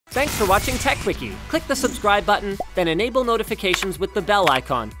Thanks for watching Tech Quickie. Click the subscribe button, then enable notifications with the bell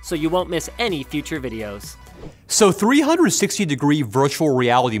icon so you won't miss any future videos. So 360-degree virtual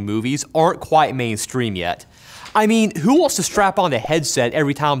reality movies aren't quite mainstream yet. I mean, who wants to strap on a headset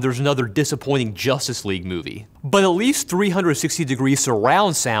every time there's another disappointing Justice League movie? But at least 360-degree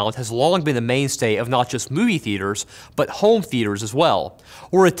surround sound has long been a mainstay of not just movie theaters, but home theaters as well,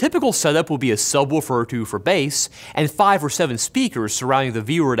 where a typical setup will be a subwoofer or two for bass, and 5 or 7 speakers surrounding the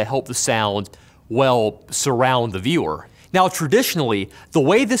viewer to help the sound, well, surround the viewer. Now, traditionally, the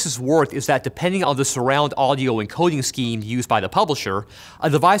way this has worked is that depending on the surround audio encoding scheme used by the publisher, a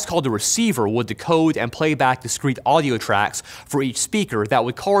device called a receiver would decode and play back discrete audio tracks for each speaker that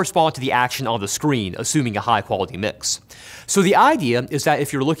would correspond to the action on the screen, assuming a high-quality mix. So the idea is that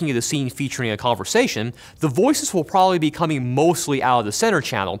if you're looking at a scene featuring a conversation, the voices will probably be coming mostly out of the center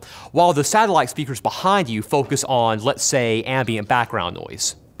channel, while the satellite speakers behind you focus on, let's say, ambient background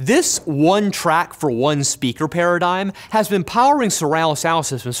noise. This one track for one speaker paradigm has been powering surround sound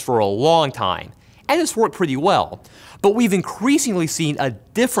systems for a long time, and it's worked pretty well. But we've increasingly seen a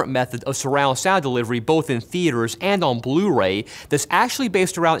different method of surround sound delivery both in theaters and on Blu-ray that's actually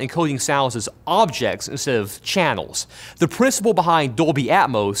based around encoding sounds as objects instead of channels, the principle behind Dolby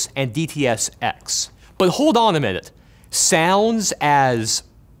Atmos and DTS-X. But hold on a minute, sounds as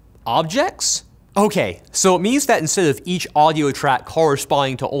objects? Okay, so it means that instead of each audio track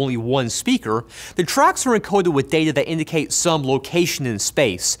corresponding to only one speaker, the tracks are encoded with data that indicate some location in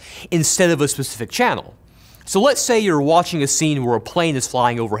space, instead of a specific channel. So let's say you're watching a scene where a plane is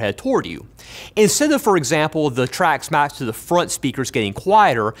flying overhead toward you. Instead of, for example, the tracks matched to the front speakers getting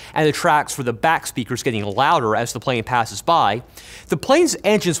quieter and the tracks for the back speakers getting louder as the plane passes by, the plane's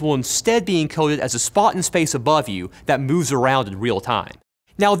engines will instead be encoded as a spot in space above you that moves around in real time.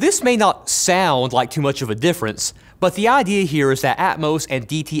 Now, this may not sound like too much of a difference, but the idea here is that Atmos and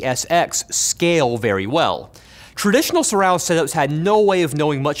DTS-X scale very well. Traditional surround setups had no way of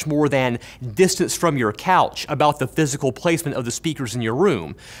knowing much more than distance from your couch about the physical placement of the speakers in your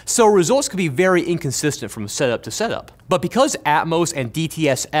room, so results could be very inconsistent from setup to setup. But because Atmos and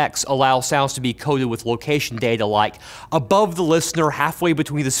DTS-X allow sounds to be coded with location data like above the listener, halfway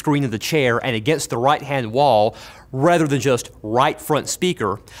between the screen and the chair, and against the right-hand wall, rather than just right front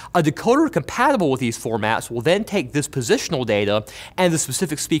speaker, a decoder compatible with these formats will then take this positional data and the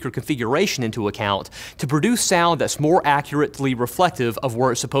specific speaker configuration into account to produce sound that's more accurately reflective of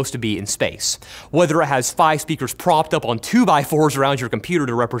where it's supposed to be in space. Whether it has 5 speakers propped up on 2x4s around your computer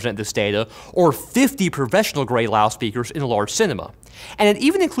to represent this data, or 50 professional-grade loudspeakers in a large cinema. And it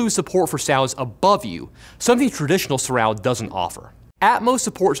even includes support for sounds above you, something traditional surround doesn't offer. Atmos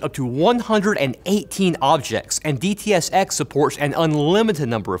supports up to 118 objects, and DTS-X supports an unlimited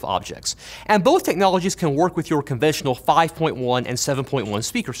number of objects. And both technologies can work with your conventional 5.1 and 7.1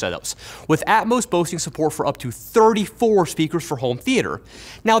 speaker setups, with Atmos boasting support for up to 34 speakers for home theater.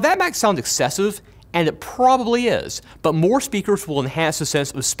 Now that might sound excessive, and it probably is, but more speakers will enhance the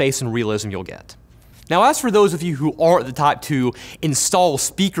sense of space and realism you'll get. Now, as for those of you who aren't the type to install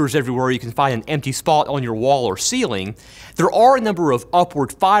speakers everywhere you can find an empty spot on your wall or ceiling, there are a number of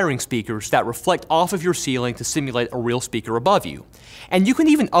upward firing speakers that reflect off of your ceiling to simulate a real speaker above you. And you can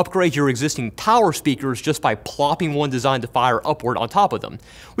even upgrade your existing tower speakers just by plopping one designed to fire upward on top of them.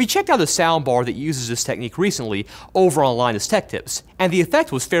 We checked out a soundbar that uses this technique recently over on Linus Tech Tips, and the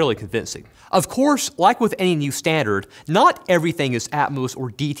effect was fairly convincing. Of course, like with any new standard, not everything is Atmos or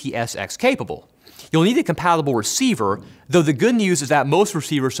DTS-X capable. You'll need a compatible receiver, though the good news is that most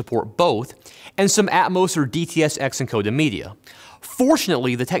receivers support both, and some Atmos or DTS-X encoded media.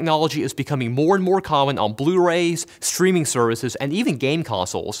 Fortunately, the technology is becoming more and more common on Blu-rays, streaming services, and even game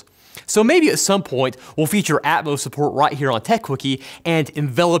consoles. So maybe at some point, we'll feature Atmos support right here on Tech Quickie and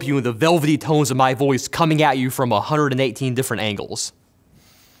envelop you in the velvety tones of my voice coming at you from 118 different angles.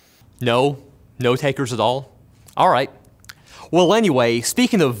 No? No takers at all? Alright. Well, anyway,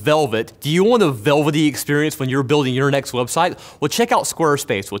 speaking of velvet, do you want a velvety experience when you're building your next website? Well, check out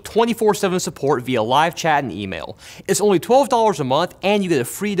Squarespace with 24/7 support via live chat and email. It's only $12 a month, and you get a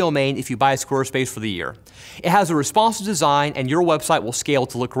free domain if you buy Squarespace for the year. It has a responsive design, and your website will scale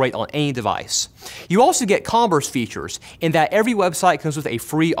to look great on any device. You also get commerce features, in that every website comes with a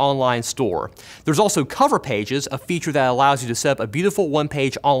free online store. There's also cover pages, a feature that allows you to set up a beautiful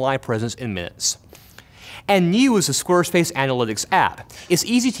one-page online presence in minutes. And new is the Squarespace Analytics app. It's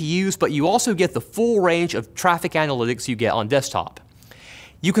easy to use, but you also get the full range of traffic analytics you get on desktop.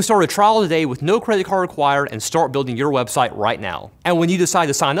 You can start a trial today with no credit card required and start building your website right now. And when you decide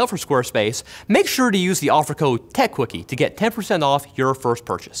to sign up for Squarespace, make sure to use the offer code TechQuickie to get 10% off your first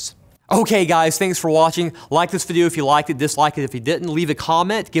purchase. Okay guys, thanks for watching. Like this video if you liked it, dislike it if you didn't. Leave a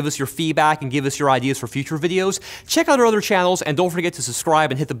comment, give us your feedback, and give us your ideas for future videos. Check out our other channels, and don't forget to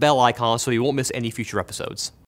subscribe and hit the bell icon so you won't miss any future episodes.